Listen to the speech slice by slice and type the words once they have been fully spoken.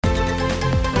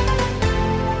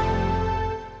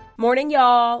Morning,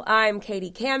 y'all. I'm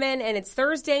Katie Kamen, and it's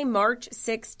Thursday, March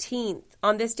 16th.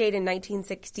 On this date in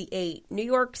 1968, New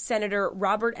York Senator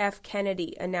Robert F.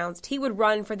 Kennedy announced he would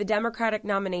run for the Democratic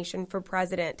nomination for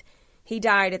president. He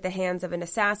died at the hands of an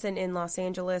assassin in Los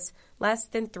Angeles less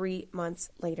than 3 months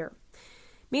later.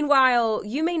 Meanwhile,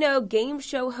 you may know game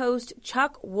show host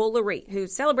Chuck Woolery,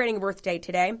 who's celebrating a birthday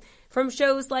today, from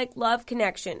shows like Love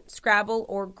Connection, Scrabble,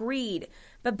 or Greed.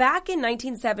 But back in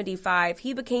 1975,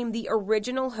 he became the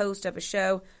original host of a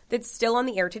show that's still on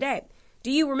the air today.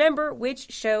 Do you remember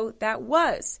which show that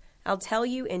was? I'll tell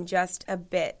you in just a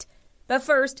bit. But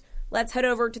first, let's head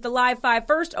over to the Live 5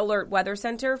 First Alert Weather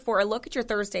Center for a look at your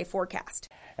Thursday forecast.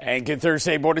 And good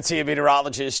Thursday morning to you,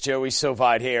 meteorologist Joey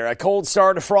Sovite here. A cold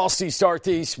start, a frosty start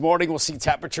this morning. We'll see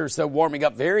temperatures, though, warming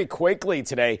up very quickly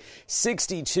today.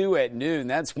 62 at noon.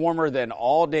 That's warmer than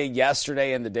all day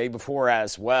yesterday and the day before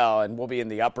as well. And we'll be in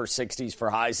the upper 60s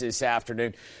for highs this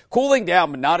afternoon. Cooling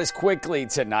down, but not as quickly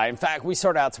tonight. In fact, we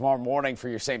start out tomorrow morning for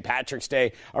your St. Patrick's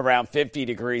Day around 50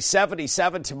 degrees.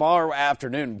 77 tomorrow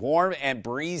afternoon. Warm and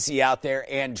breezy out there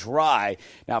and dry.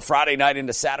 Now, Friday night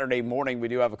into Saturday morning, we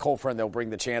do have a cold front that'll bring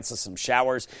the chance of some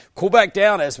showers. Cool back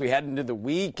down as we head into the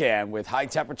weekend with high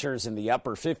temperatures in the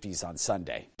upper 50s on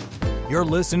Sunday. You're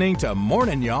listening to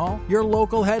Morning Y'all, your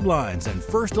local headlines and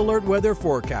first alert weather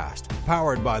forecast,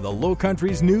 powered by the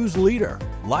Lowcountry's news leader,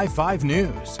 Live 5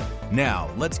 News. Now,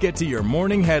 let's get to your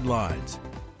morning headlines.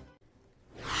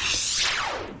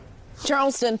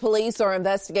 Charleston police are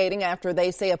investigating after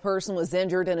they say a person was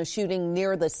injured in a shooting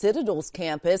near the Citadel's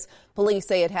campus. Police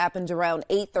say it happened around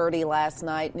 8:30 last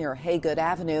night near Haygood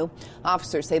Avenue.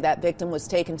 Officers say that victim was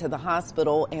taken to the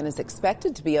hospital and is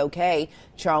expected to be okay.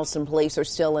 Charleston police are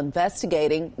still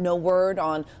investigating. No word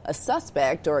on a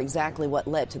suspect or exactly what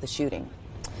led to the shooting.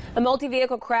 A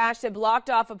multi-vehicle crash that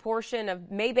blocked off a portion of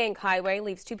Maybank Highway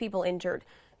leaves 2 people injured.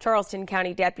 Charleston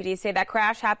County deputies say that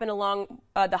crash happened along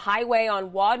the highway on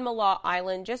Wadmalaw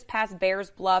Island, just past Bears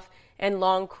Bluff and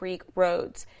Long Creek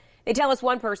roads. They tell us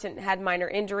one person had minor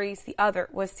injuries. The other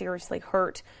was seriously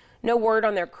hurt. No word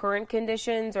on their current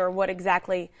conditions or what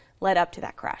exactly led up to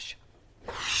that crash.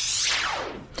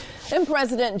 In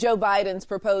President Joe Biden's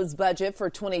proposed budget for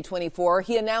 2024,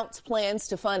 he announced plans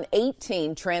to fund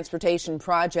 18 transportation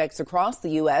projects across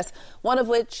the U.S., one of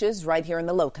which is right here in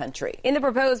the Lowcountry. In the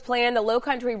proposed plan, the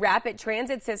Lowcountry Rapid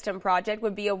Transit System project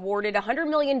would be awarded $100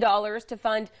 million to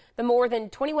fund the more than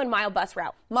 21-mile bus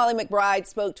route. Molly McBride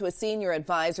spoke to a senior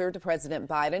advisor to President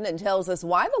Biden and tells us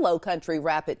why the Lowcountry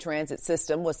Rapid Transit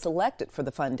System was selected for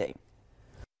the funding.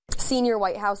 Senior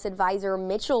White House advisor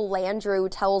Mitchell Landrieu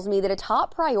tells me that a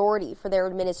top priority for their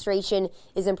administration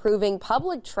is improving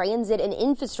public transit and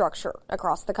infrastructure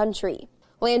across the country.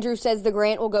 Landrieu says the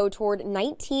grant will go toward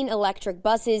 19 electric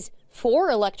buses,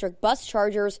 4 electric bus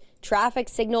chargers, traffic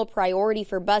signal priority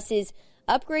for buses,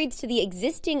 upgrades to the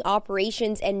existing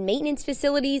operations and maintenance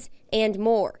facilities, and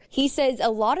more. He says a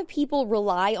lot of people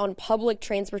rely on public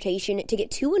transportation to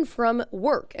get to and from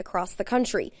work across the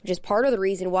country, which is part of the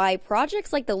reason why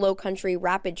projects like the Lowcountry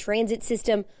Rapid Transit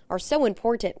System are so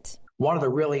important. One of the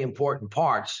really important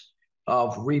parts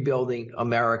of rebuilding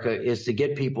America is to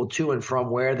get people to and from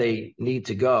where they need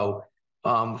to go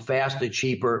faster,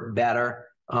 cheaper, better,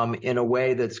 in a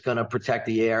way that's going to protect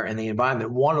the air and the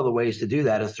environment. One of the ways to do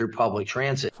that is through public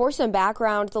transit. For some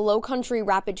background, the Lowcountry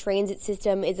Rapid Transit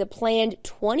System is a planned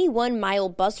 21-mile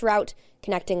bus route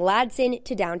connecting Ladson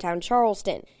to downtown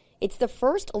Charleston. It's the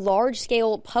first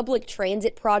large-scale public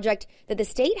transit project that the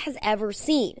state has ever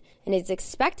seen, and is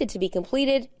expected to be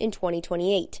completed in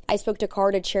 2028. I spoke to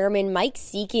CARTA Chairman Mike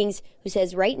Seekings, who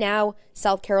says right now,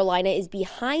 South Carolina is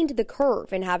behind the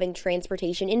curve in having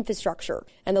transportation infrastructure,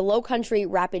 and the Lowcountry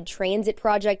Rapid Transit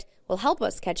Project will help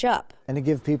us catch up. And to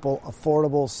give people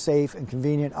affordable, safe, and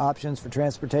convenient options for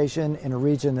transportation in a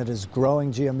region that is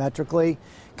growing geometrically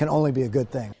can only be a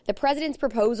good thing. The president's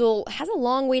proposal has a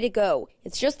long way to go.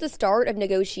 It's just the start of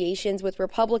negotiations with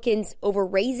Republicans over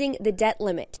raising the debt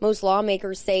limit. Most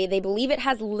lawmakers say they believe it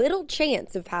has little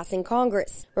chance of passing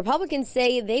Congress. Republicans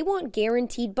say they want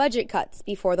guaranteed budget cuts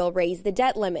before they'll raise the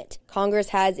debt limit. Congress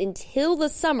has until the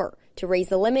summer to raise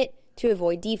the limit to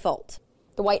avoid default.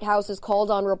 The White House has called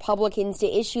on Republicans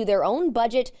to issue their own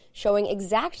budget showing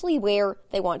exactly where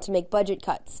they want to make budget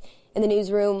cuts. In the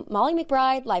newsroom, Molly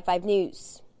McBride, Live 5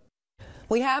 News.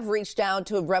 We have reached out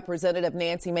to Representative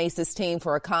Nancy Mace's team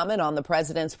for a comment on the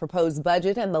president's proposed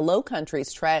budget and the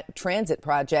Lowcountry's transit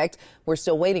project. We're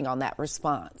still waiting on that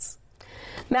response.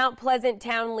 Mount Pleasant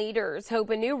town leaders hope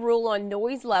a new rule on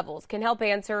noise levels can help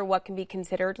answer what can be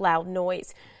considered loud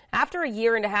noise. After a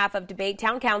year and a half of debate,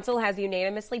 Town Council has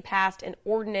unanimously passed an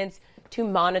ordinance to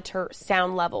monitor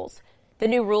sound levels. The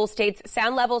new rule states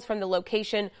sound levels from the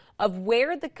location of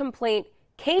where the complaint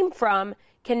came from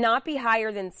cannot be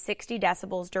higher than 60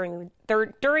 decibels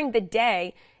during the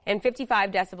day and 55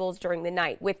 decibels during the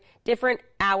night, with different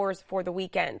hours for the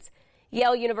weekends.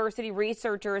 Yale University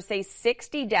researchers say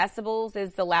 60 decibels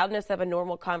is the loudness of a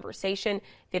normal conversation.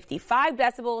 55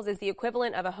 decibels is the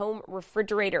equivalent of a home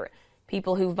refrigerator.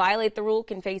 People who violate the rule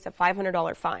can face a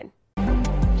 $500 fine.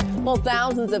 Well,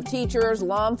 thousands of teachers,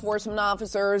 law enforcement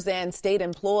officers, and state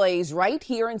employees right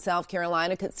here in South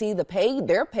Carolina could see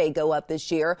their pay go up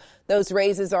this year. Those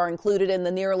raises are included in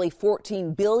the nearly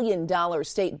 $14 billion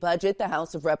state budget the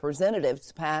House of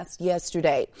Representatives passed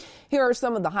yesterday. Here are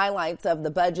some of the highlights of the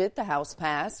budget the House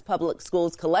passed. Public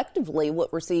schools collectively would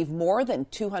receive more than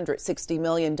 $260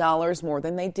 million more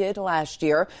than they did last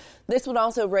year. This would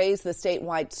also raise the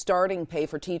statewide starting pay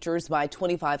for teachers by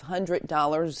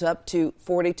 $2,500 up to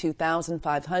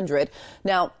 $42,500.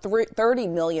 Now, $30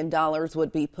 million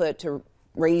would be put to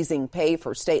raising pay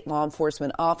for state law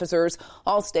enforcement officers.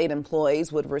 All state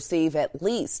employees would receive at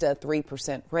least a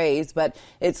 3% raise, but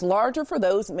it's larger for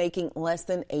those making less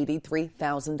than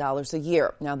 $83,000 a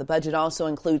year. Now, the budget also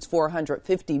includes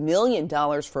 $450 million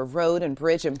for road and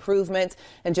bridge improvements.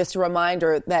 And just a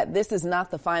reminder that this is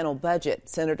not the final budget.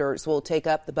 Senators will take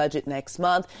up the budget next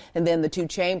month, and then the two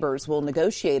chambers will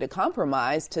negotiate a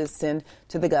compromise to send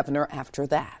to the governor after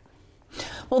that.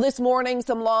 Well, this morning,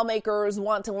 some lawmakers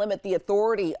want to limit the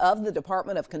authority of the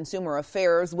Department of Consumer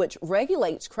Affairs, which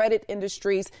regulates credit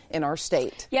industries in our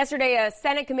state. Yesterday, a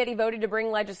Senate committee voted to bring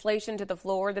legislation to the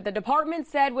floor that the department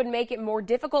said would make it more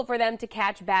difficult for them to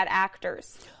catch bad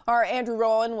actors. Our Andrew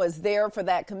Rowan was there for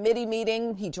that committee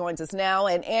meeting. He joins us now.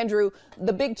 And Andrew,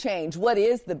 the big change, what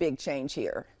is the big change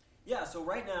here? Yeah, so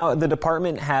right now, the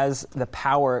department has the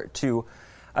power to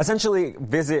essentially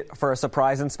visit for a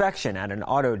surprise inspection at an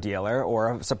auto dealer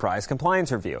or a surprise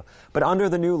compliance review. But under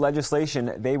the new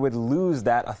legislation, they would lose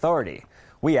that authority.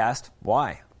 We asked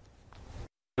why.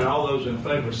 And all those in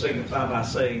favor signify by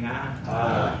saying aye.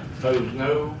 Aye. Opposed,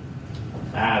 no.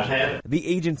 Ayes have it. The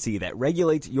agency that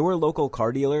regulates your local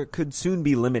car dealer could soon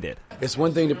be limited. It's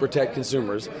one thing to protect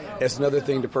consumers. It's another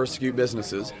thing to persecute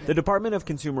businesses. The Department of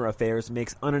Consumer Affairs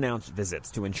makes unannounced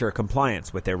visits to ensure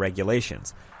compliance with their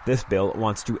regulations. This bill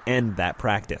wants to end that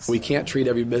practice. We can't treat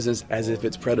every business as if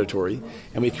it's predatory,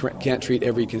 and we can't treat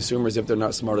every consumer as if they're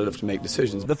not smart enough to make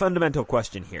decisions. The fundamental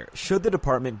question here, should the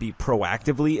department be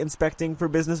proactively inspecting for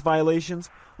business violations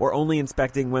or only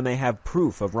inspecting when they have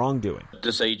proof of wrongdoing?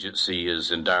 This agency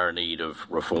is in dire need of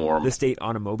reform. The State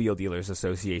Automobile Dealers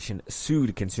Association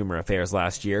sued Consumer Affairs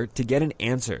last year to get an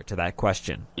answer to that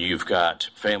question. You've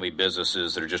got family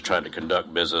businesses that are just trying to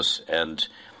conduct business, and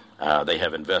they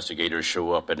have investigators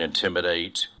show up and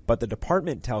intimidate. But the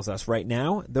department tells us right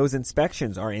now those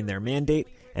inspections are in their mandate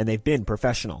and they've been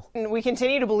professional. And we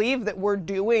continue to believe that we're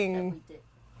doing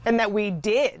and that we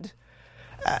did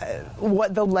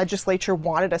what the legislature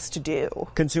wanted us to do.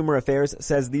 Consumer Affairs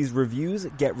says these reviews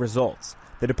get results.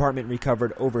 The department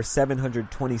recovered over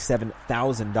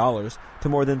 $727,000 to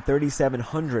more than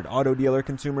 3,700 auto dealer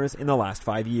consumers in the last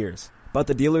 5 years. But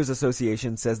the Dealers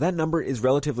Association says that number is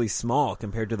relatively small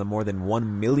compared to the more than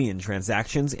 1 million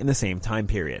transactions in the same time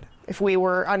period. If we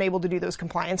were unable to do those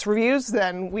compliance reviews,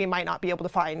 then we might not be able to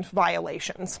find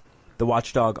violations. The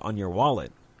watchdog on your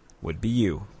wallet would be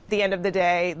you. At the end of the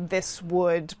day, this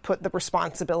would put the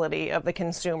responsibility of the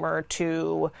consumer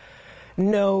to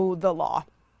know the law.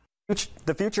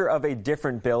 The future of a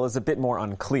different bill is a bit more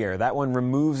unclear. That one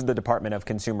removes the Department of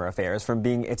Consumer Affairs from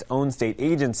being its own state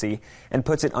agency and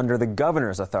puts it under the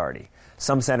governor's authority.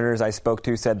 Some senators I spoke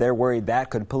to said they're worried that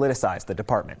could politicize the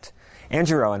department.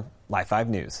 Andrew Rowan, Live 5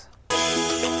 News.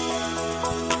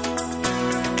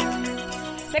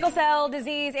 Sickle cell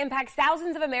disease impacts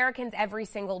thousands of Americans every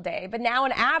single day. But now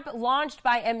an app launched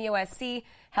by MUSC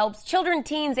helps children,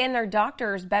 teens, and their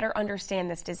doctors better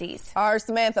understand this disease. Our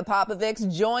Samantha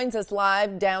Popovics joins us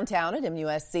live downtown at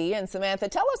MUSC. And Samantha,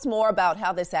 tell us more about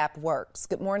how this app works.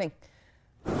 Good morning.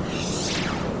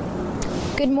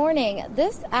 Good morning.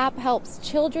 This app helps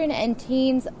children and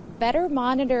teens better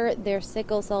monitor their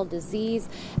sickle cell disease,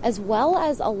 as well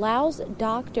as allows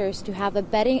doctors to have a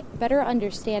better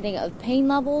understanding of pain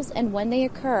levels and when they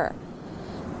occur.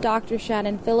 Dr.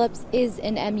 Shannon Phillips is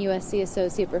an MUSC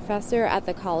Associate Professor at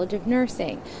the College of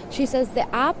Nursing. She says the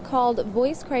app called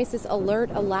Voice Crisis Alert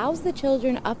allows the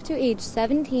children up to age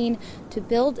 17 to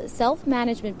build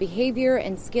self-management behavior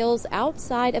and skills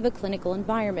outside of a clinical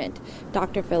environment.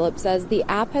 Dr. Phillips says the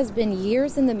app has been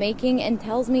years in the making and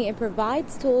tells me it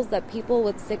provides tools that people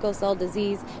with sickle cell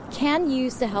disease can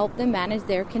use to help them manage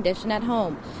their condition at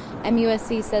home.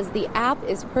 MUSC says the app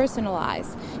is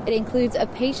personalized. It includes a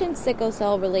patient's sickle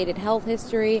cell related health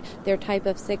history, their type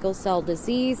of sickle cell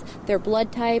disease, their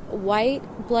blood type, white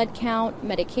blood count,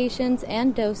 medications,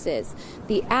 and doses.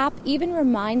 The app even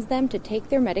reminds them to take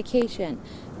their medication.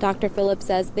 Dr. Phillips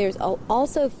says there's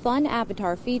also fun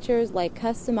avatar features like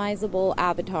customizable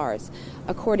avatars.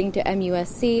 According to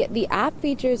MUSC, the app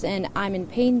features an I'm in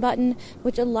pain button,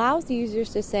 which allows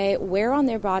users to say where on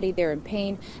their body they're in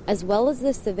pain, as well as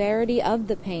the severity of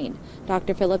the pain.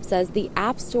 Dr. Phillips says the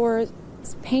app stores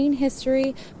pain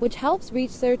history, which helps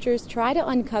researchers try to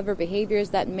uncover behaviors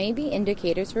that may be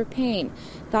indicators for pain.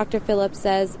 Dr. Phillips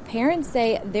says parents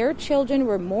say their children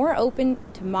were more open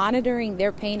to monitoring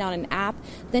their pain on an app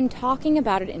than talking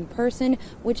about it in person,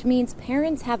 which means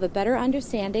parents have a better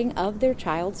understanding of their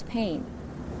child's pain.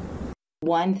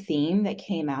 One theme that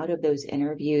came out of those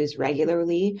interviews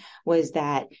regularly was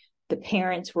that the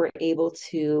parents were able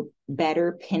to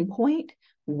better pinpoint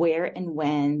where and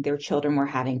when their children were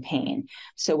having pain.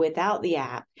 So without the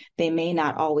app, they may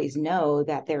not always know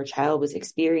that their child was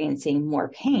experiencing more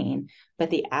pain, but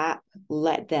the app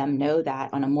let them know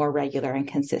that on a more regular and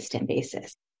consistent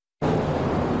basis.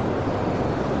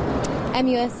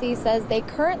 MUSC says they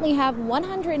currently have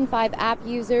 105 app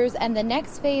users, and the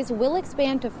next phase will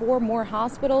expand to 4 more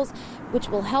hospitals, which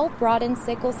will help broaden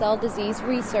sickle cell disease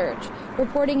research.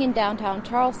 Reporting in downtown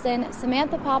Charleston,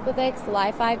 Samantha Popovics,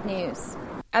 Live 5 News.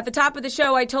 At the top of the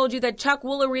show, I told you that Chuck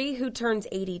Woolery, who turns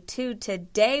 82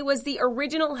 today, was the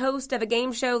original host of a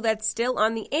game show that's still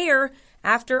on the air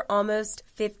after almost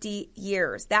 50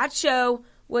 years. That show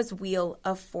was Wheel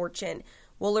of Fortune.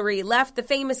 Woolery left the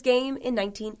famous game in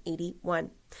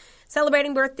 1981.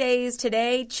 Celebrating birthdays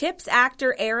today, Chips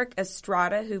actor Eric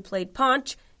Estrada, who played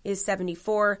Punch, is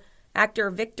 74.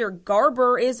 Actor Victor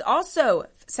Garber is also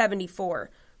 74.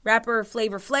 Rapper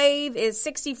Flavor Flav is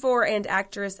 64, and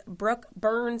actress Brooke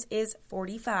Burns is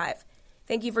 45.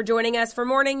 Thank you for joining us for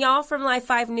Morning Y'all from Live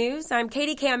 5 News. I'm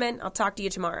Katie Kamen. I'll talk to you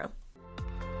tomorrow.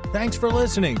 Thanks for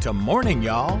listening to Morning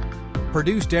Y'all.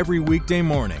 Produced every weekday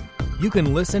morning. You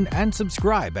can listen and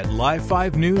subscribe at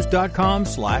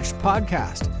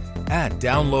live5news.com/podcast. And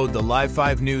download the Live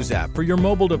 5 News app for your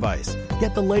mobile device.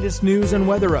 Get the latest news and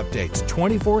weather updates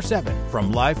 24/7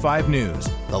 from Live 5 News,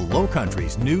 the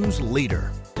Lowcountry's news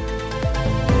leader.